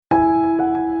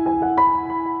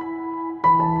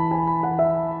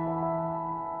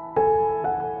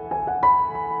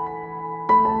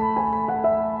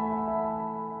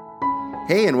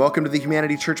Hey, and welcome to the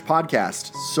Humanity Church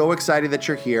podcast. So excited that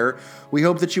you're here. We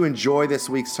hope that you enjoy this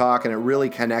week's talk and it really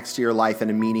connects to your life in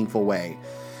a meaningful way.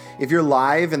 If you're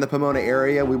live in the Pomona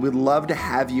area, we would love to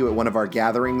have you at one of our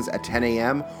gatherings at 10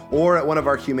 a.m. or at one of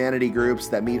our humanity groups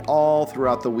that meet all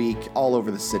throughout the week, all over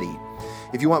the city.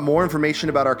 If you want more information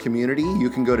about our community, you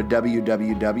can go to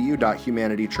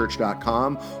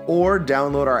www.humanitychurch.com or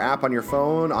download our app on your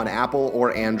phone on Apple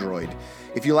or Android.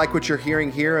 If you like what you're hearing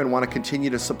here and want to continue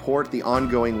to support the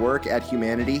ongoing work at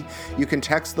Humanity, you can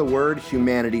text the word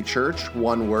Humanity Church,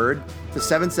 one word, to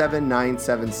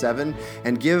 77977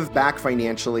 and give back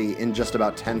financially in just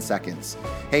about 10 seconds.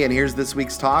 Hey, and here's this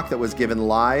week's talk that was given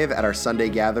live at our Sunday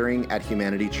gathering at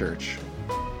Humanity Church.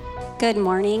 Good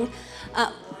morning.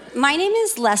 My name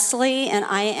is Leslie, and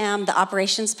I am the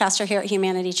operations pastor here at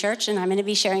Humanity Church, and I'm going to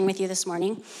be sharing with you this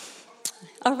morning.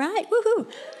 All right, woohoo.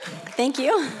 Thank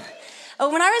you.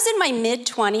 When I was in my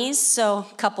mid-20s, so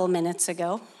a couple minutes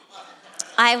ago,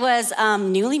 I was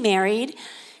newly married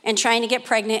and trying to get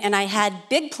pregnant, and I had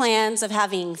big plans of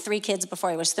having 3 kids before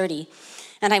I was 30,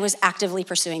 and I was actively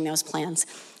pursuing those plans.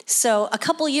 So a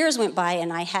couple years went by,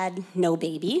 and I had no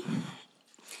baby,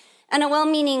 and a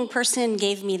well-meaning person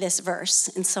gave me this verse,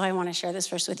 and so I want to share this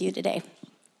verse with you today.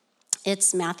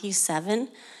 It's Matthew 7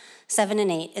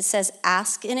 and 8. It says,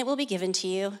 "Ask, and it will be given to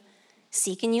you.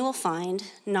 Seek and you will find,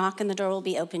 knock and the door will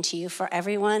be open to you. For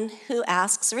everyone who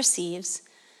asks receives,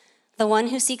 the one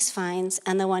who seeks finds,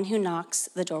 and the one who knocks,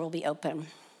 the door will be open."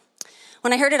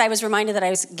 When I heard it, I was reminded that I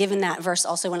was given that verse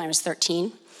also when I was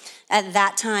 13. At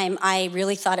that time, I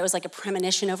really thought it was like a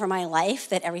premonition over my life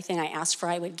that everything I asked for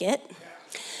I would get.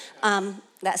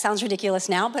 That sounds ridiculous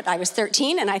now, but I was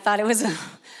 13 and I thought it was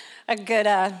a good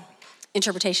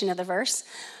interpretation of the verse.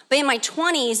 But in my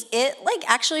 20s, it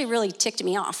actually really ticked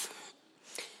me off.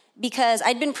 Because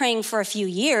I'd been praying for a few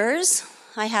years.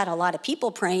 I had a lot of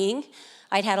people praying.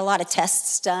 I'd had a lot of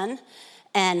tests done,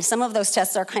 and some of those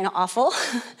tests are kind of awful.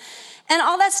 And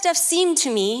all that stuff seemed to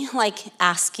me like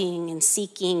asking and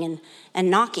seeking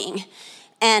and knocking.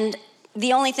 And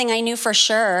the only thing I knew for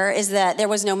sure is that there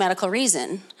was no medical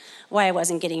reason why I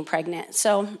wasn't getting pregnant.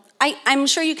 So I'm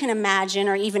sure you can imagine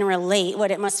or even relate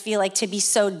what it must feel like to be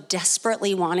so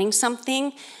desperately wanting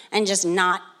something and just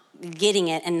not getting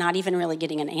it and not even really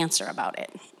getting an answer about it.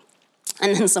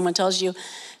 And then someone tells you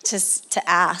to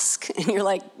ask, and you're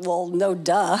like, well, no,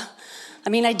 duh. I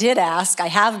mean, I did ask. I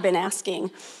have been asking.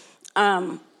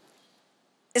 So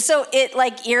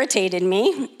it irritated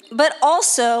me, but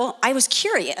also I was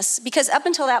curious because up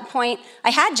until that point, I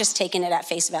had just taken it at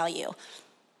face value.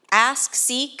 Ask,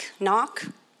 seek, knock,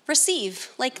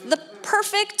 receive. Like the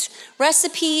perfect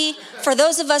recipe for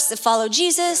those of us that follow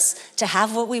Jesus to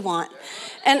have what we want.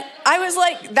 And I was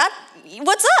like,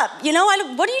 what's up? What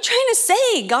are you trying to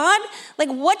say, God?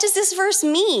 What does this verse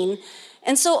mean?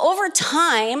 And so over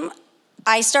time,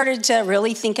 I started to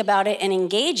really think about it and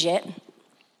engage it.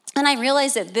 And I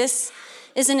realized that this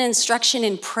is an instruction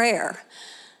in prayer.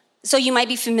 So you might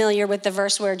be familiar with the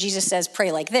verse where Jesus says,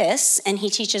 pray like this, and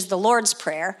he teaches the Lord's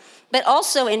Prayer. But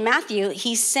also in Matthew,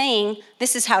 he's saying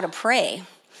this is how to pray.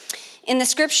 In the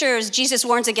scriptures, Jesus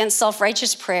warns against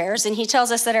self-righteous prayers, and he tells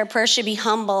us that our prayers should be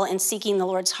humble and seeking the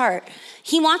Lord's heart.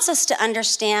 He wants us to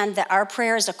understand that our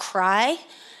prayer is a cry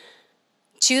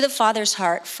to the Father's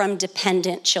heart from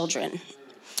dependent children.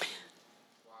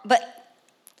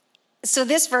 So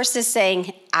this verse is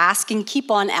saying, ask and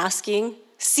keep on asking,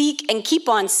 seek and keep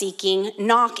on seeking,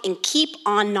 knock and keep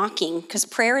on knocking, because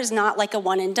prayer is not like a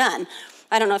one and done.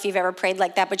 I don't know if you've ever prayed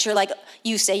like that, but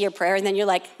you say your prayer and then you're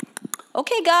like,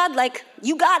 okay, God,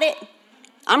 you got it.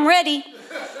 I'm ready.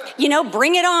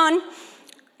 Bring it on.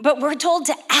 But we're told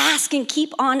to ask and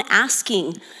keep on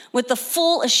asking with the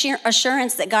full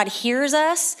assurance that God hears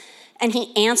us and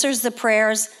he answers the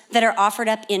prayers that are offered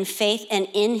up in faith and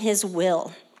in his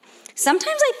will.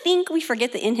 Sometimes I think we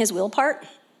forget the in his will part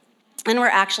and we're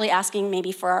actually asking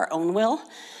maybe for our own will.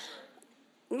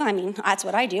 I mean, that's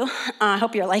what I do. I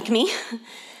hope you're like me.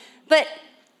 But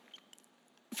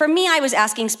for me, I was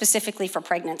asking specifically for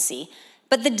pregnancy.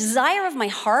 But the desire of my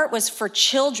heart was for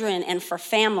children and for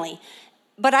family.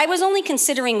 But I was only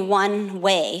considering one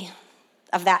way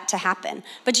of that to happen.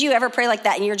 But do you ever pray like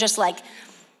that and you're just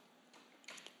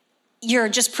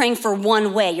praying for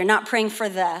one way. You're not praying for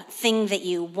the thing that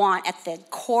you want at the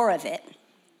core of it.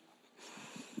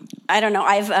 I don't know.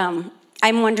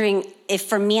 I'm wondering if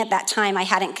for me at that time, I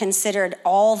hadn't considered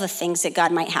all the things that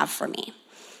God might have for me.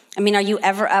 I mean, are you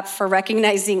ever up for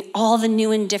recognizing all the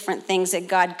new and different things that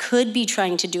God could be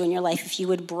trying to do in your life if you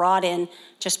would broaden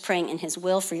just praying in his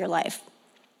will for your life?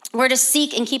 We're to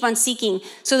seek and keep on seeking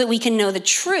so that we can know the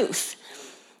truth.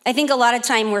 I think a lot of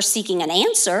time we're seeking an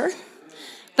answer,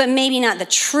 but maybe not the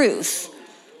truth.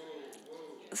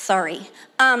 Sorry.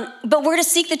 But we're to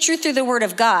seek the truth through the word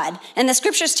of God. And the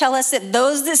scriptures tell us that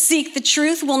those that seek the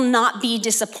truth will not be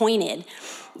disappointed.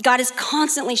 God is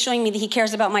constantly showing me that he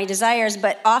cares about my desires,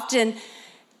 but often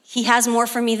he has more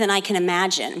for me than I can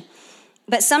imagine.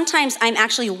 But sometimes I'm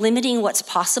actually limiting what's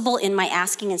possible in my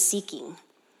asking and seeking.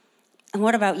 And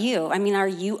what about you? I mean, are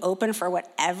you open for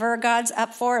whatever God's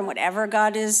up for and whatever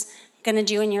God is going to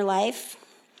do in your life?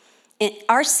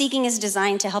 Our seeking is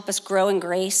designed to help us grow in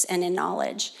grace and in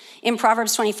knowledge. In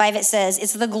Proverbs 25, it says,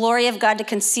 it's the glory of God to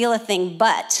conceal a thing,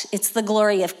 but it's the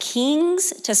glory of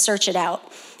kings to search it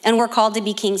out. And we're called to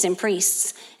be kings and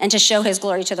priests and to show his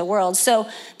glory to the world. So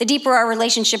the deeper our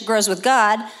relationship grows with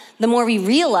God, the more we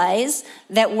realize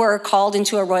that we're called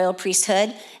into a royal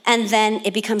priesthood, and then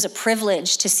it becomes a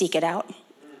privilege to seek it out.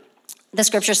 The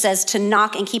scripture says to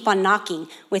knock and keep on knocking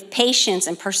with patience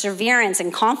and perseverance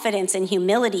and confidence and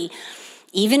humility,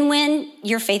 even when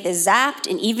your faith is zapped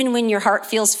and even when your heart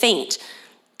feels faint,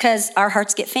 because our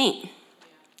hearts get faint.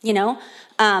 You know,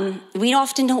 we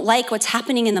often don't like what's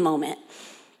happening in the moment.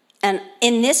 And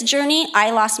in this journey,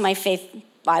 I lost my faith,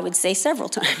 I would say, several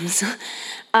times.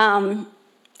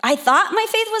 I thought my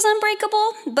faith was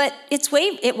unbreakable, but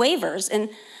it wavers. And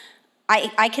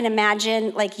I can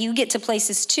imagine, like, you get to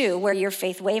places too where your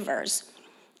faith wavers.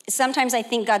 Sometimes I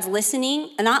think God's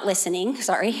not listening,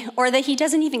 or that he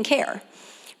doesn't even care.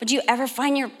 But do you ever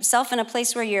find yourself in a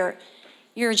place where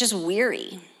you're just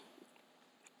weary?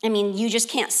 I mean, you just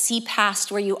can't see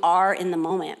past where you are in the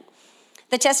moment.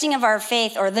 The testing of our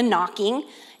faith, or the knocking,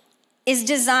 is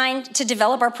designed to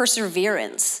develop our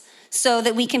perseverance so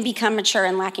that we can become mature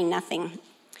and lacking nothing.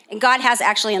 And God has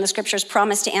actually in the scriptures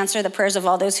promised to answer the prayers of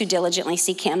all those who diligently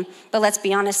seek him. But let's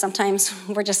be honest, sometimes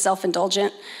we're just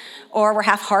self-indulgent, or we're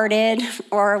half-hearted,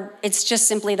 or it's just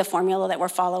simply the formula that we're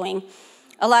following.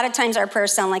 A lot of times our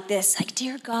prayers sound like this, like,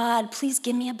 dear God, please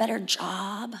give me a better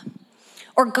job.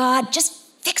 Or God, just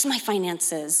fix my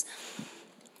finances.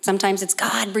 Sometimes it's,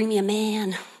 God, bring me a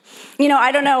man. You know,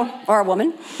 I don't know, or a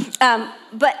woman.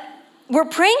 But we're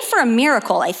praying for a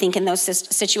miracle, I think, in those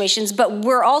situations, but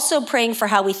we're also praying for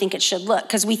how we think it should look,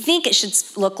 because we think it should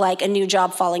look like a new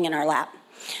job falling in our lap.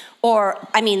 Or,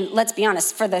 I mean, let's be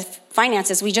honest, for the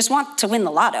finances, we just want to win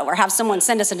the lotto or have someone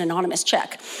send us an anonymous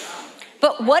check.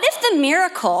 But what if the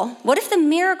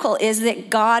miracle is that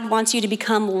God wants you to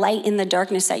become light in the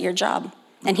darkness at your job,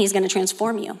 and he's going to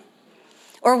transform you?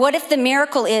 Or what if the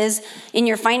miracle is in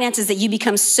your finances that you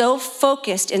become so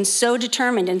focused and so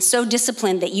determined and so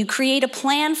disciplined that you create a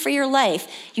plan for your life,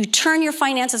 you turn your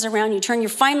finances around, you turn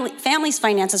your family's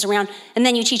finances around, and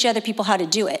then you teach other people how to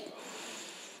do it?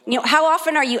 You know, how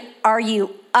often are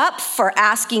you up for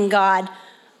asking God,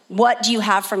 what do you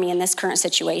have for me in this current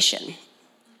situation?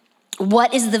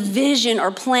 What is the vision or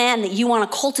plan that you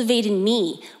want to cultivate in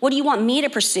me? What do you want me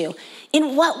to pursue?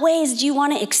 In what ways do you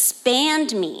want to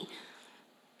expand me?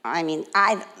 I mean,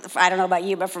 I don't know about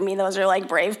you, but for me, those are like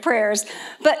brave prayers.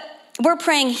 But we're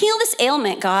praying, heal this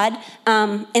ailment, God,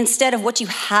 instead of what you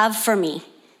have for me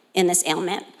in this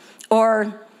ailment.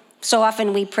 Or so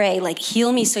often we pray, like,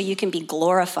 heal me so you can be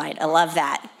glorified. I love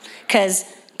that, because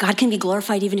God can be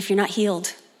glorified even if you're not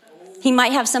healed. He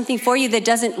might have something for you that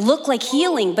doesn't look like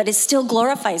healing, but it still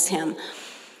glorifies him.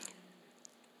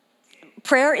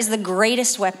 Prayer is the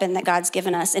greatest weapon that God's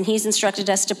given us, and he's instructed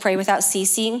us to pray without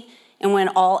ceasing. And when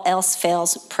all else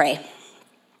fails, pray.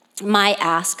 My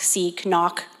ask, seek,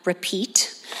 knock,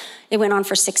 repeat. It went on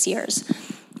for 6 years.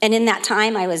 And in that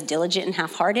time, I was diligent and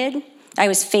half-hearted. I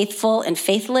was faithful and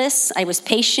faithless. I was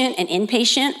patient and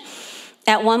impatient.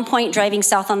 At one point, driving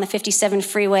south on the 57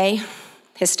 freeway,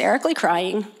 hysterically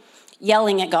crying,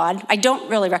 yelling at God. I don't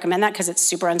really recommend that because it's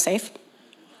super unsafe,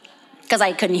 because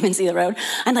I couldn't even see the road.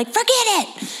 I'm like, forget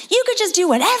it. You could just do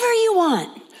whatever you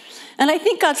want. And I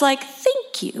think God's like,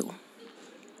 thank you.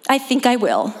 I think I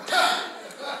will. And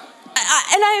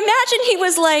I imagine he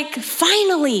was like,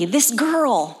 finally, this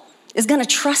girl is going to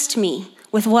trust me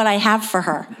with what I have for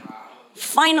her.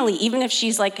 Finally, even if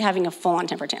she's like having a full-on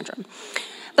temper tantrum.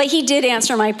 But he did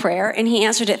answer my prayer, and he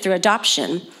answered it through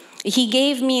adoption. He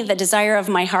gave me the desire of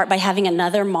my heart by having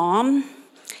another mom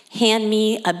hand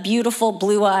me a beautiful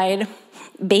blue-eyed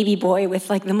baby boy with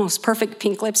like the most perfect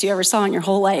pink lips you ever saw in your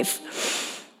whole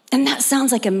life. And that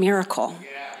sounds like a miracle.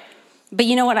 But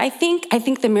you know what I think? I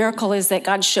think the miracle is that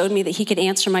God showed me that he could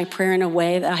answer my prayer in a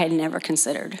way that I had never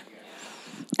considered,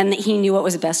 and that he knew what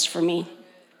was best for me.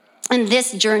 And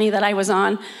this journey that I was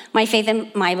on, my faith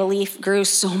and my belief grew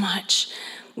so much,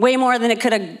 way more than it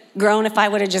could have grown if I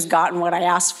would have just gotten what I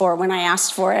asked for when I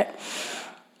asked for it.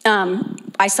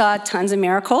 I saw tons of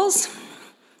miracles.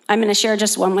 I'm going to share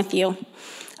just one with you.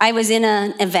 I was in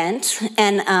an event,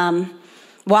 and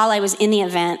while I was in the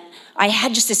event, I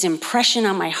had just this impression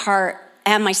on my heart,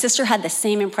 and my sister had the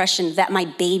same impression that my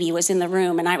baby was in the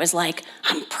room, and I was like,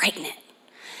 I'm pregnant.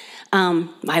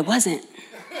 I wasn't.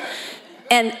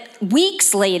 And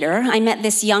weeks later, I met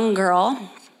this young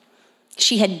girl.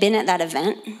 She had been at that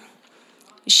event.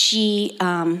 She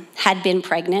had been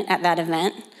pregnant at that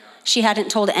event. She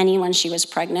hadn't told anyone she was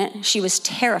pregnant. She was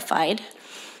terrified.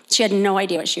 She had no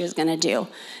idea what she was going to do.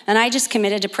 And I just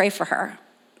committed to pray for her.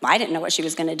 I didn't know what she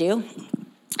was going to do.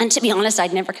 And to be honest,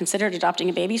 I'd never considered adopting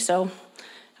a baby, so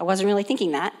I wasn't really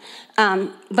thinking that.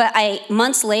 But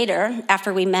months later,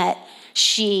 after we met,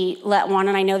 she let Juan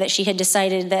and I know that she had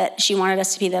decided that she wanted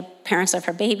us to be the parents of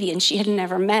her baby, and she had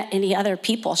never met any other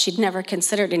people. She'd never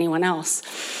considered anyone else.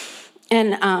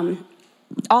 And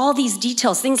all these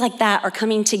details, things like that, are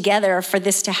coming together for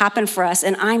this to happen for us.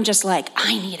 And I'm just like,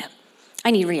 I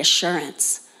need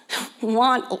reassurance.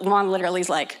 Juan literally is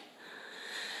like,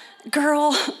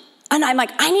 girl. And I'm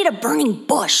like, I need a burning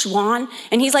bush, Juan.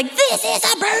 And he's like, this is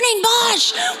a burning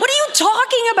bush. What are you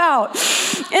talking about?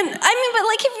 And I mean, but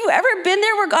like, have you ever been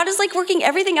there where God is like working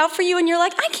everything out for you and you're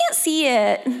like, I can't see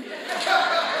it.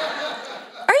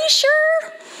 Are you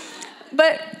sure?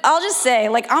 But I'll just say,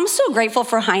 like, I'm so grateful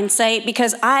for hindsight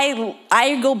because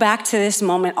I go back to this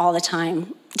moment all the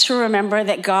time to remember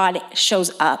that God shows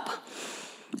up.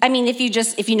 I mean, if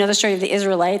you know the story of the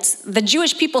Israelites, the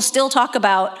Jewish people still talk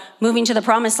about moving to the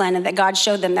promised land and that God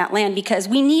showed them that land because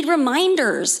we need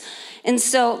reminders. And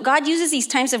so God uses these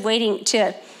times of waiting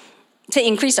to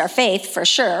increase our faith, for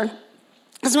sure.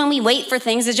 Because when we wait for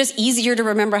things, it's just easier to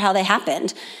remember how they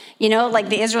happened. You know, like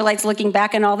the Israelites looking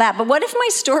back and all that. But what if my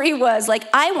story was like,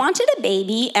 I wanted a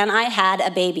baby and I had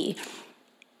a baby?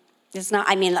 It's not,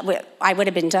 I mean, I would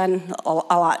have been done a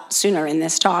lot sooner in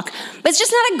this talk. But it's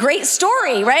just not a great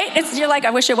story, right? You're like, I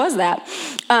wish it was that.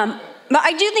 But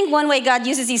I do think one way God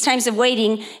uses these times of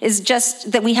waiting is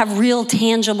just that we have real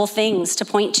tangible things to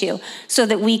point to so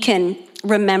that we can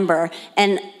remember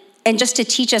and just to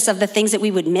teach us of the things that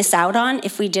we would miss out on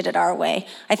if we did it our way.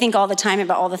 I think all the time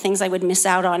about all the things I would miss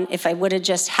out on if I would have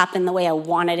just happened the way I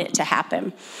wanted it to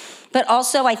happen. But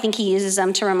also, I think he uses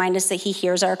them to remind us that he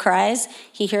hears our cries,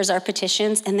 he hears our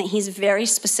petitions, and that he's very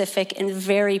specific and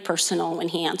very personal when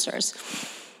he answers.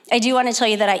 I do want to tell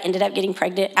you that I ended up getting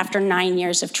pregnant after 9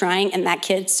 years of trying, and that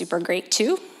kid's super great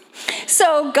too.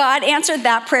 So God answered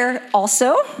that prayer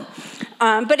also.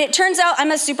 But it turns out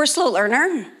I'm a super slow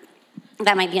learner.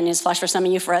 That might be a newsflash for some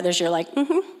of you. For others, you're like,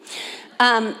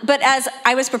 But as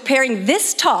I was preparing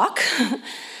this talk,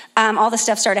 all the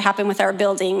stuff started happening with our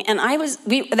building. And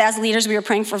as leaders, we were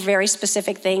praying for very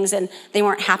specific things, and they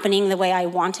weren't happening the way I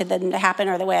wanted them to happen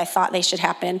or the way I thought they should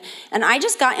happen. And I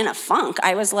just got in a funk.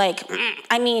 I was like,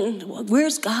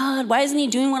 where's God? Why isn't he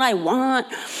doing what I want?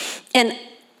 And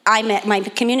I met my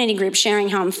community group sharing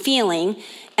how I'm feeling.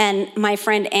 And my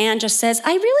friend Ann just says,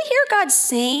 I really hear God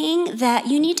saying that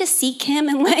you need to seek him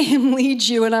and let him lead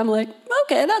you. And I'm like,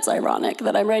 okay, that's ironic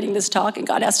that I'm writing this talk and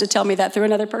God has to tell me that through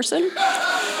another person.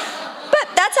 But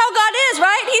that's how God is,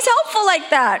 right? He's helpful like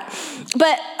that.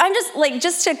 But I'm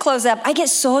just to close up, I get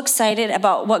so excited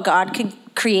about what God could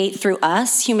create through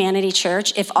us, Humanity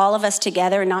Church, if all of us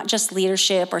together, not just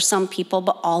leadership or some people,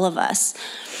 but all of us,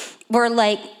 were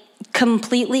like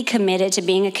completely committed to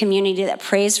being a community that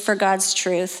prays for God's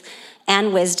truth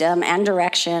and wisdom and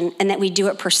direction, and that we do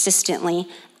it persistently,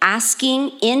 asking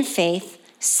in faith,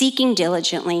 seeking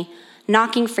diligently,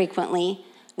 knocking frequently,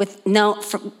 with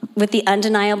the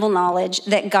undeniable knowledge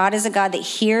that God is a God that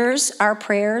hears our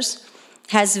prayers,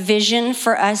 has vision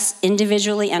for us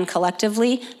individually and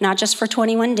collectively, not just for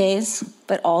 21 days,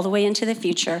 but all the way into the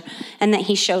future, and that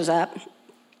he shows up.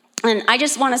 And I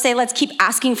just want to say, let's keep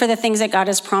asking for the things that God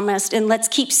has promised, and let's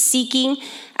keep seeking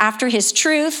after his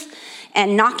truth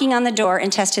and knocking on the door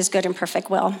and test his good and perfect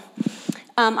will.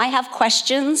 I have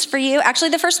questions for you. Actually,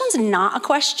 the first one's not a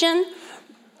question.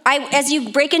 As you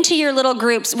break into your little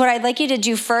groups, what I'd like you to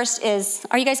do first is,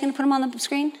 are you guys going to put them on the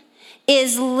screen?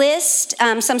 Is list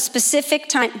some specific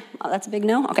time. Oh, that's a big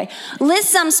no? Okay.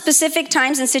 List some specific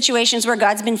times and situations where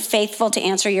God's been faithful to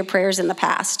answer your prayers in the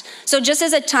past. So just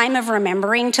as a time of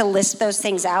remembering to list those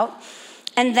things out.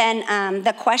 And then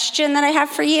the question that I have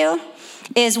for you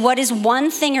is, what is one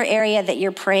thing or area that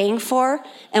you're praying for,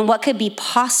 and what could be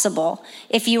possible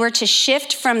if you were to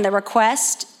shift from the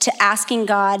request to asking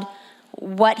God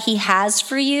what he has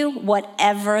for you,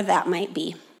 whatever that might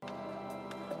be.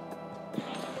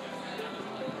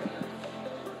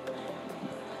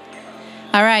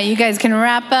 All right, you guys can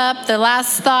wrap up the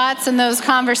last thoughts in those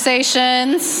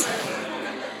conversations.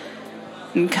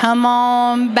 And come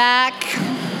on back.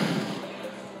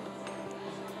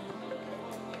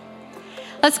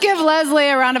 Let's give Leslie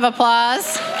a round of applause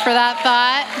for that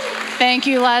thought. Thank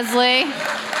you, Leslie.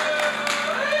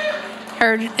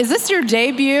 Is this your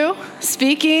debut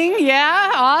speaking?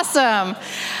 Yeah, awesome.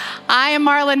 I am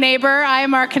Marla Neighbor. I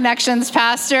am our Connections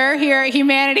pastor here at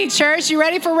Humanity Church. You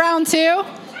ready for round 2? All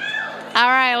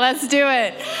right, let's do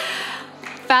it.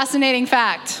 Fascinating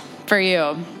fact for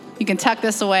you. You can tuck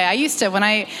this away. I used to, when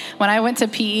I went to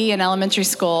PE in elementary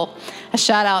school, a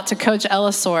shout out to Coach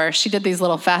Ellisor. She did these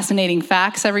little fascinating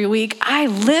facts every week. I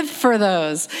lived for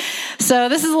those. So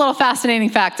this is a little fascinating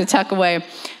fact to tuck away.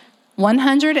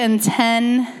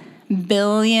 110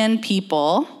 billion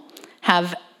people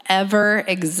have ever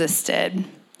existed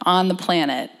on the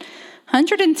planet.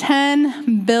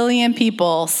 110 billion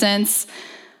people since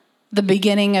the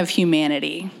beginning of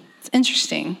humanity. It's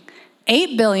interesting.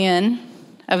 8 billion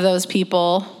of those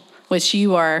people, which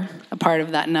you are a part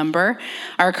of that number,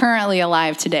 are currently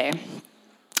alive today.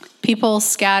 People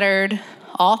scattered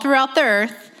all throughout the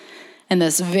earth in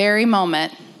this very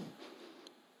moment.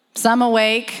 Some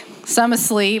awake, some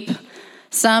asleep,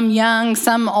 some young,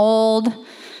 some old,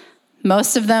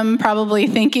 most of them probably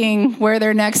thinking where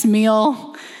their next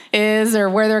meal is or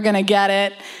where they're going to get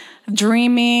it,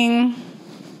 dreaming,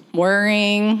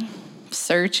 worrying,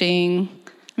 searching.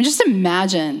 I mean,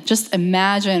 just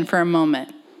imagine for a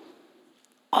moment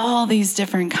all these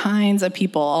different kinds of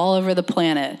people all over the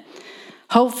planet.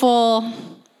 Hopeful,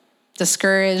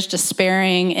 discouraged,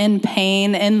 despairing, in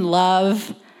pain, in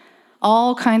love,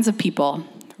 all kinds of people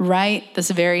right this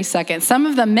very second. Some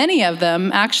of them, many of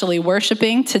them, actually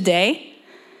worshiping today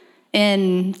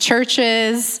in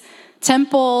churches,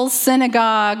 temples,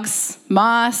 synagogues,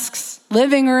 mosques,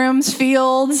 living rooms,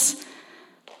 fields,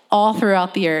 all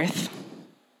throughout the earth.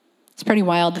 It's pretty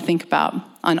wild to think about.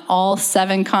 On all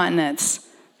 7 continents,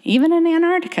 even in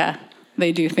Antarctica,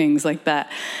 they do things like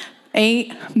that.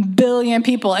 8 billion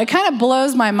people. It kind of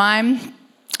blows my mind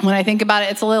when I think about it.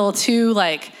 It's a little too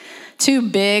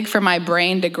big for my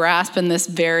brain to grasp in this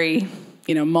very,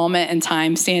 moment in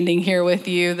time standing here with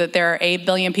you, that there are 8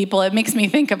 billion people. It makes me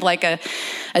think of like a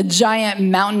giant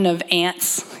mountain of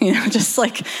ants, just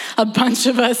like a bunch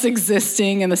of us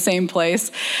existing in the same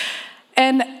place.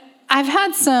 And I've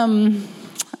had some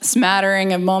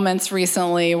smattering of moments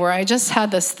recently where I just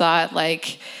had this thought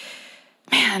like,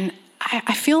 man,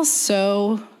 I feel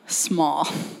so small.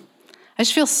 I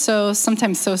just feel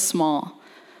sometimes so small,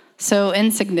 so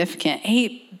insignificant.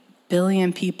 8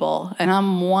 billion people, and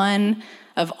I'm one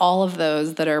of all of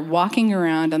those that are walking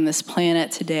around on this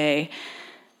planet today.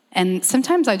 And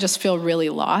sometimes I just feel really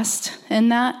lost in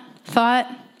that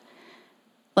thought.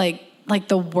 Like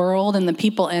the world and the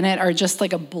people in it are just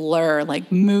like a blur, like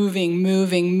moving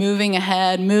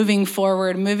ahead, moving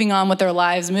forward, moving on with their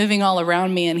lives, moving all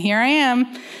around me. And here I am,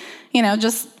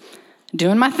 just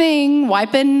doing my thing,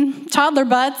 wiping toddler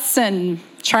butts and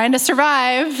trying to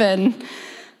survive and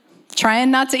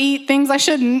trying not to eat things I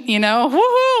shouldn't,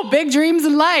 woohoo, big dreams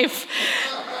in life.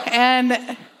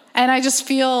 And I just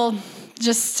feel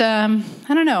I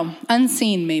don't know,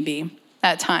 unseen maybe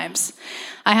at times.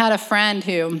 I had a friend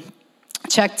who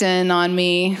checked in on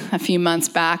me a few months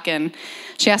back, and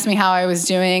she asked me how I was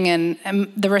doing, and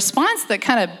the response that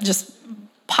kind of just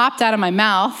popped out of my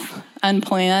mouth,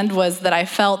 unplanned, was that I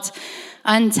felt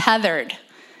untethered.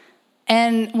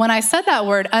 And when I said that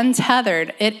word,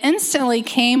 untethered, it instantly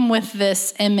came with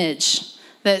this image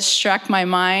that struck my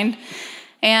mind.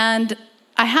 And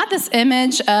I had this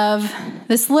image of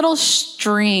this little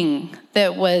string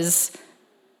that was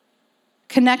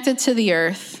connected to the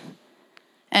earth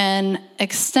and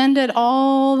extended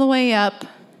all the way up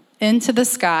into the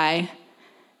sky.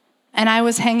 And I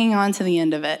was hanging on to the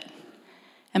end of it.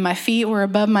 And my feet were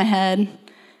above my head,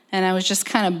 and I was just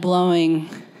kind of blowing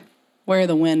where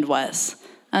the wind was,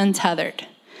 untethered.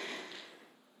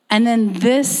 And then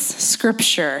this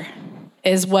scripture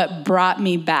is what brought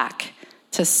me back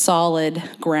to solid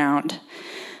ground.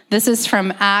 This is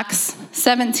from Acts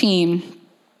 17,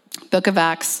 book of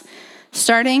Acts,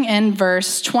 starting in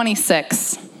verse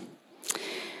 26.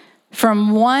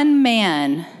 From one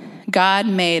man, God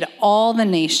made all the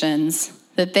nations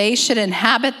that they should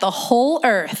inhabit the whole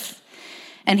earth,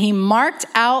 and he marked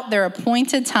out their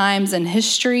appointed times in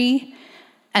history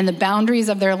and the boundaries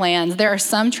of their lands. There are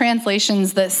some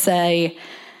translations that say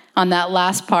on that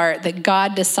last part that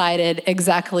God decided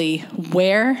exactly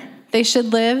where they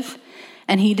should live,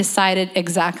 and he decided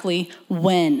exactly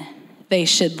when they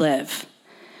should live.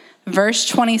 Verse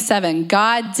 27,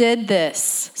 God did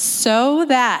this so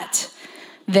that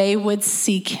they would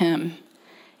seek him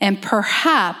and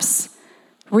perhaps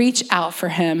reach out for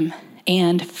him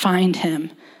and find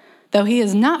him, though he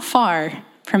is not far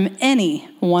from any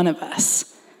one of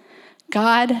us.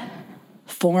 God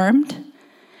formed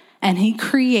and he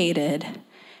created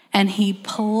and he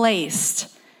placed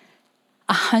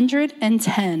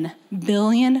 110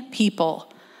 billion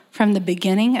people from the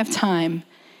beginning of time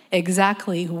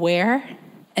exactly where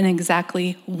and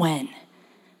exactly when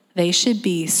they should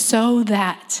be, so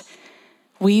that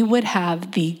we would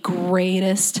have the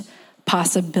greatest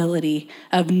possibility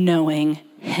of knowing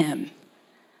him.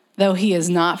 Though he is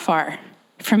not far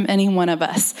from any one of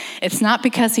us. It's not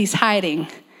because he's hiding.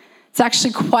 It's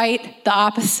actually quite the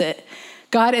opposite.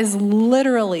 God is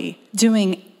literally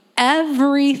doing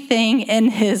everything in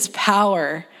his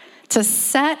power to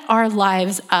set our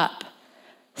lives up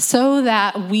so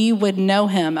that we would know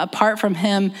him. Apart from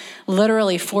him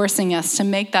literally forcing us to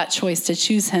make that choice to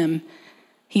choose him,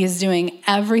 he is doing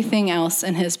everything else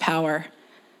in his power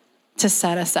to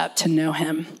set us up to know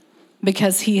him,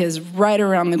 because he is right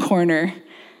around the corner.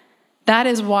 That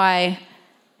is why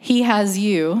he has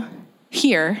you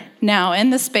here now in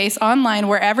the space, online,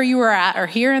 wherever you are at, or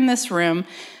here in this room,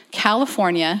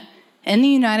 California, in the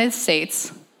United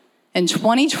States, in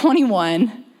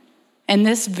 2021, in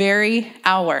this very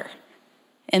hour,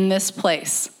 in this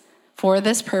place, for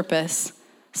this purpose,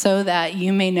 so that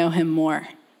you may know him more.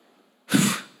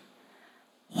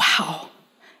 Wow.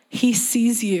 He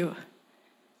sees you.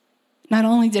 Not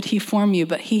only did he form you,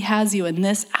 but he has you in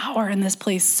this hour, in this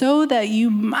place, so that you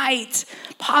might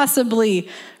possibly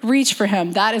reach for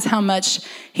him. That is how much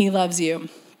he loves you.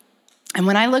 And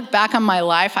when I look back on my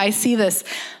life, I see this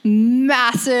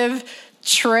massive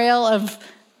trail of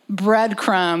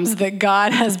breadcrumbs that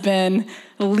God has been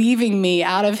leaving me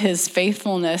out of his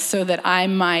faithfulness so that I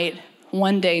might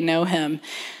one day know him.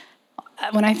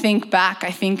 When I think back,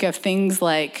 I think of things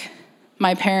like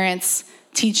my parents'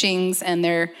 teachings and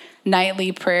their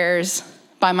nightly prayers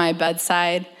by my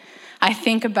bedside. I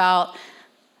think about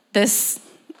this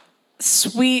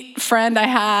sweet friend I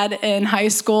had in high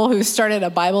school who started a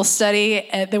Bible study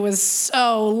that was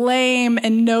so lame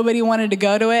and nobody wanted to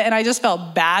go to it, and I just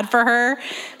felt bad for her.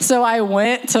 So I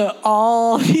went to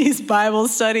all these Bible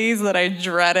studies that I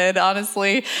dreaded,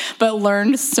 honestly, but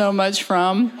learned so much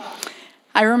from.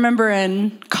 I remember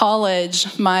in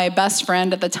college, my best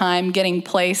friend at the time getting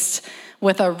placed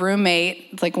with a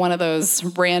roommate, like one of those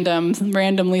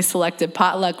randomly selected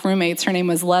potluck roommates. Her name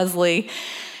was Leslie.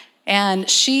 And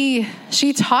she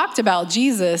talked about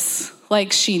Jesus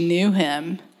like she knew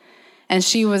him. And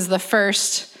she was the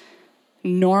first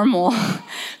normal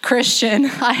Christian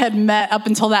I had met up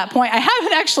until that point. I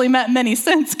haven't actually met many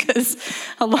since, because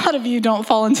a lot of you don't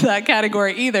fall into that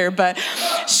category either. But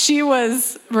she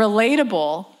was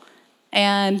relatable,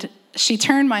 and she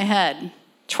turned my head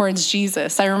towards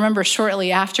Jesus. I remember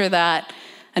shortly after that,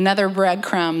 another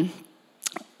breadcrumb,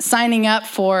 signing up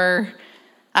for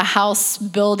a house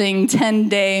building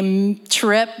 10-day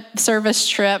service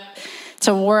trip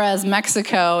to Juarez,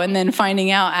 Mexico, and then finding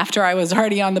out after I was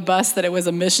already on the bus that it was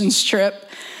a missions trip,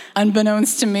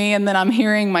 unbeknownst to me. And then I'm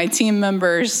hearing my team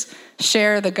members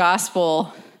share the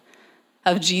gospel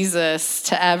of Jesus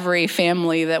to every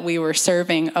family that we were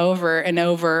serving over and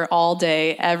over all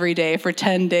day, every day for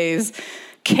 10 days,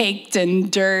 caked in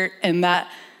dirt. And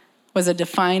that was a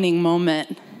defining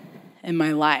moment in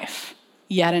my life.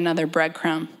 Yet another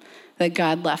breadcrumb that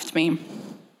God left me.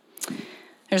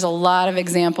 There's a lot of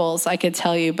examples I could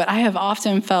tell you, but I have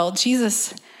often felt,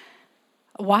 Jesus,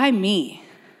 why me?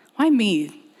 Why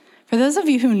me? For those of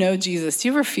you who know Jesus, do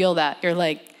you ever feel that? You're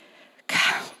like,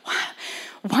 God,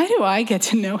 why do I get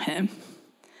to know him?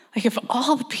 Like, of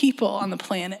all the people on the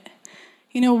planet,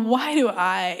 why do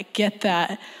I get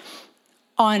that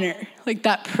honor, like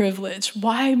that privilege?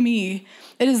 Why me?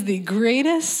 It is the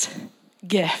greatest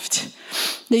gift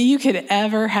that you could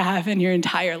ever have in your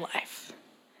entire life.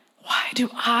 Why do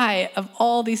I, of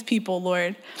all these people,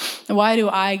 Lord, why do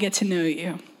I get to know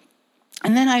you?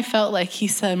 And then I felt like he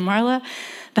said, Marla,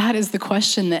 that is the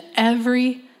question that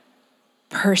every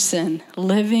person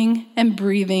living and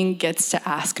breathing gets to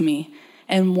ask me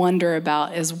and wonder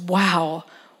about is, wow,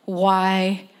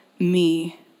 why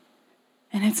me?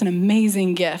 And it's an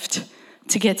amazing gift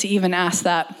to get to even ask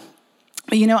that.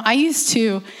 But I used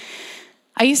to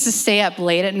stay up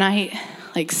late at night,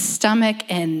 like stomach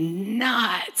in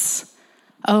knots,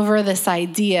 over this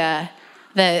idea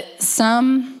that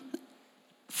some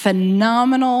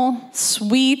phenomenal,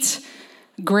 sweet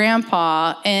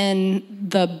grandpa in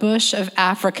the bush of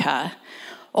Africa,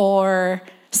 or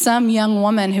some young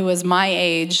woman who was my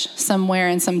age somewhere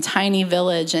in some tiny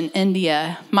village in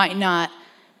India might not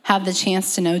have the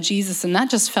chance to know Jesus. And that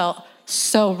just felt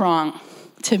so wrong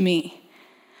to me.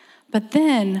 But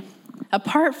then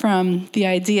apart from the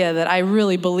idea that I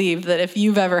really believe that if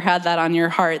you've ever had that on your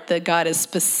heart, that God is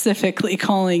specifically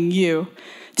calling you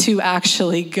to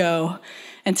actually go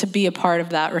and to be a part of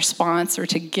that response or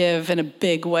to give in a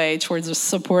big way towards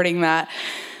supporting that.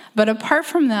 But apart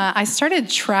from that, I started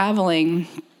traveling,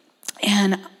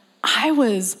 and I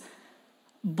was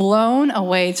blown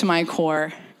away to my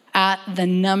core at the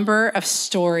number of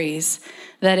stories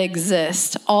that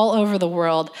exist all over the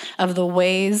world of the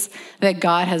ways that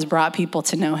God has brought people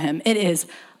to know him. It is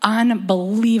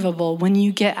unbelievable when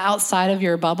you get outside of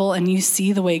your bubble and you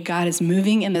see the way God is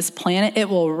moving in this planet. It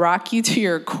will rock you to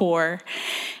your core.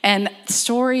 And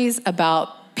stories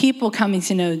about people coming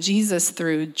to know Jesus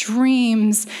through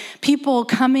dreams, people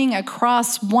coming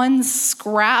across one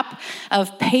scrap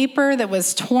of paper that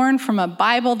was torn from a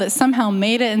Bible that somehow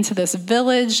made it into this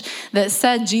village that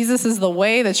said Jesus is the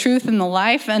way, the truth, and the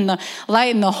life, and the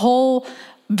light, and the whole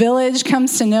village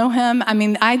comes to know him. I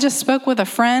mean, I just spoke with a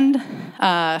friend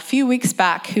a few weeks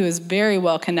back who is very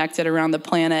well connected around the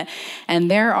planet, and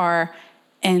there are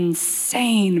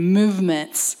insane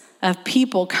movements of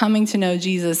people coming to know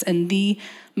Jesus in the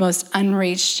most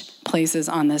unreached places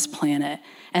on this planet.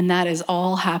 And that is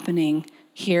all happening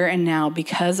here and now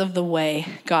because of the way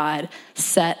God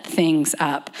set things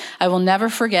up. I will never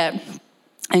forget,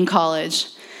 in college,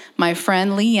 my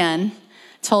friend Leanne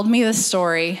told me the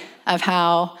story of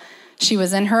how she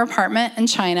was in her apartment in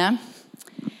China,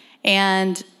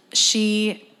 and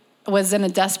she was in a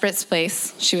desperate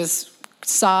place. She was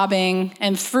sobbing,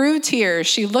 and through tears,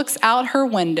 she looks out her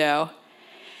window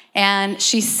and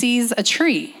she sees a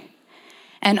tree.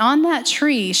 And on that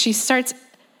tree, she starts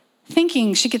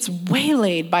thinking, she gets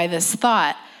waylaid by this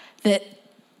thought that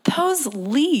those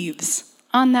leaves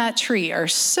on that tree are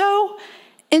so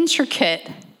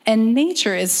intricate and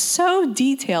nature is so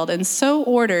detailed and so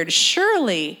ordered.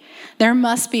 Surely there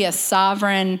must be a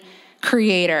sovereign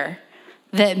creator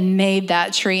that made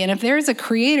that tree. And if there's a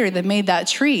creator that made that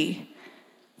tree,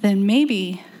 then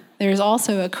maybe there's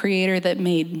also a creator that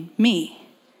made me.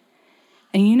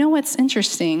 And you know what's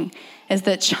interesting is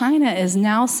that China is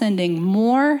now sending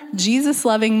more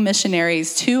Jesus-loving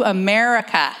missionaries to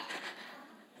America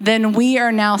than we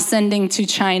are now sending to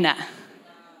China.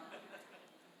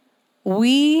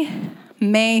 We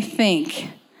may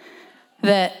think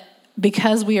that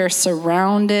because we are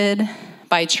surrounded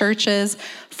by churches,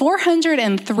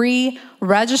 403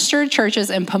 registered churches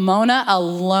in Pomona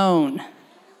alone,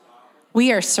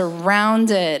 we are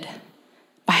surrounded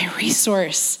by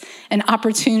resource and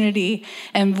opportunity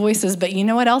and voices. But you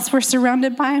know what else we're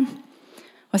surrounded by?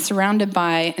 We're surrounded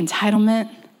by entitlement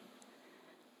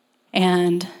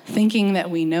and thinking that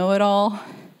we know it all,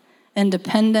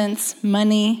 independence,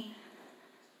 money,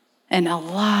 and a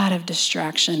lot of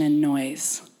distraction and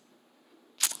noise.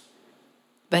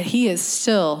 But he is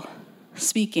still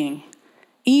speaking,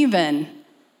 even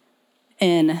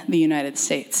in the United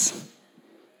States,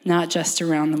 not just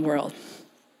around the world.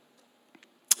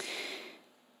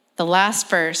 The last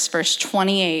verse, verse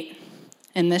 28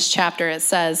 in this chapter, it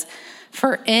says,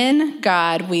 "For in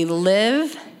God we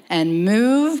live and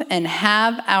move and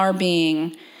have our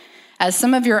being. As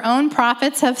some of your own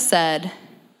prophets have said,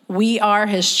 we are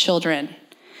his children."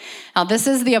 Now, this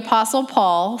is the Apostle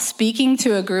Paul speaking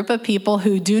to a group of people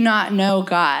who do not know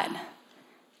God,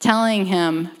 telling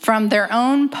him from their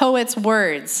own poet's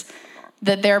words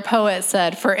that their poet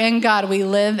said, "For in God we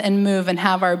live and move and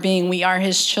have our being. We are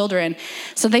his children."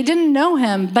 So they didn't know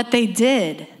him, but they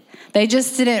did. They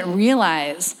just didn't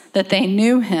realize that they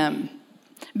knew him.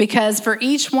 Because for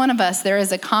each one of us, there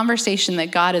is a conversation that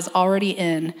God is already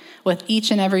in with each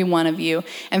and every one of you.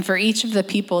 And for each of the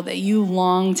people that you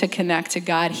long to connect to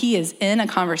God, he is in a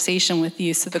conversation with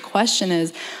you. So the question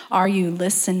is, are you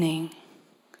listening?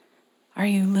 Are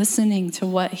you listening to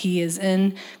what he is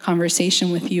in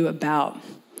conversation with you about?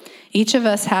 Each of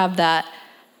us have that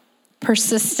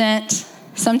persistent,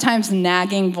 sometimes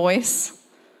nagging voice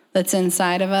that's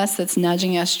inside of us, that's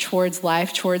nudging us towards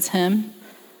life, towards him.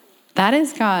 That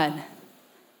is God.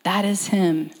 That is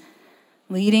him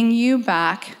leading you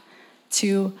back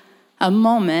to a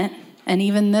moment, and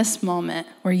even this moment,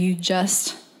 where you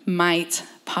just might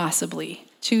possibly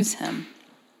choose him.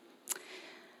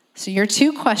 So your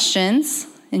two questions,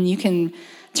 and you can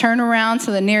turn around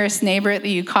to the nearest neighbor that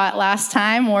you caught last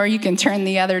time, or you can turn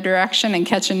the other direction and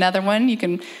catch another one. You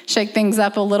can shake things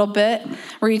up a little bit,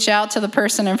 reach out to the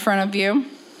person in front of you.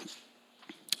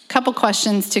 A couple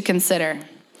questions to consider.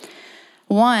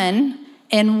 One,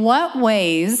 in what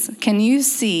ways can you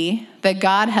see that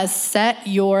God has set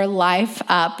your life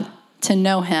up to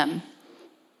know him?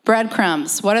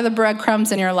 Breadcrumbs. What are the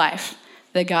breadcrumbs in your life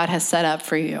that God has set up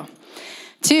for you?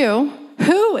 Two,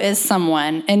 Who is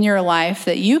someone in your life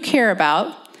that you care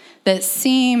about that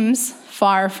seems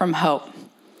far from hope?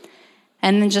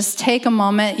 And then just take a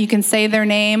moment. You can say their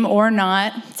name or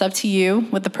not. It's up to you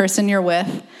with the person you're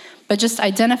with. But just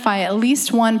identify at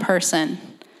least one person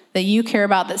that you care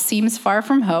about that seems far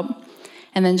from hope.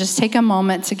 And then just take a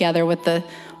moment together with the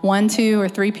 1, 2, or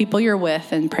 3 people you're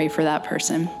with and pray for that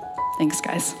person. Thanks,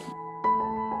 guys.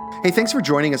 Hey, thanks for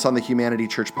joining us on the Humanity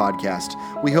Church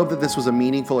podcast. We hope that this was a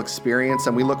meaningful experience,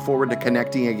 and we look forward to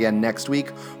connecting again next week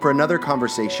for another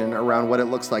conversation around what it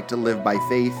looks like to live by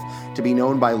faith, to be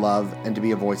known by love, and to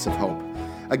be a voice of hope.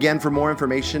 Again, for more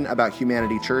information about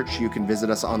Humanity Church, you can visit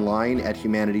us online at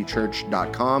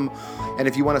humanitychurch.com. And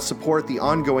if you want to support the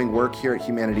ongoing work here at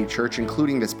Humanity Church,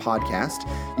 including this podcast,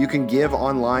 you can give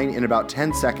online in about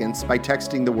 10 seconds by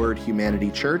texting the word Humanity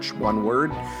Church, one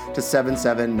word, to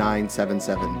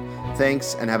 77977.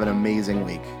 Thanks, and have an amazing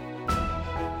week.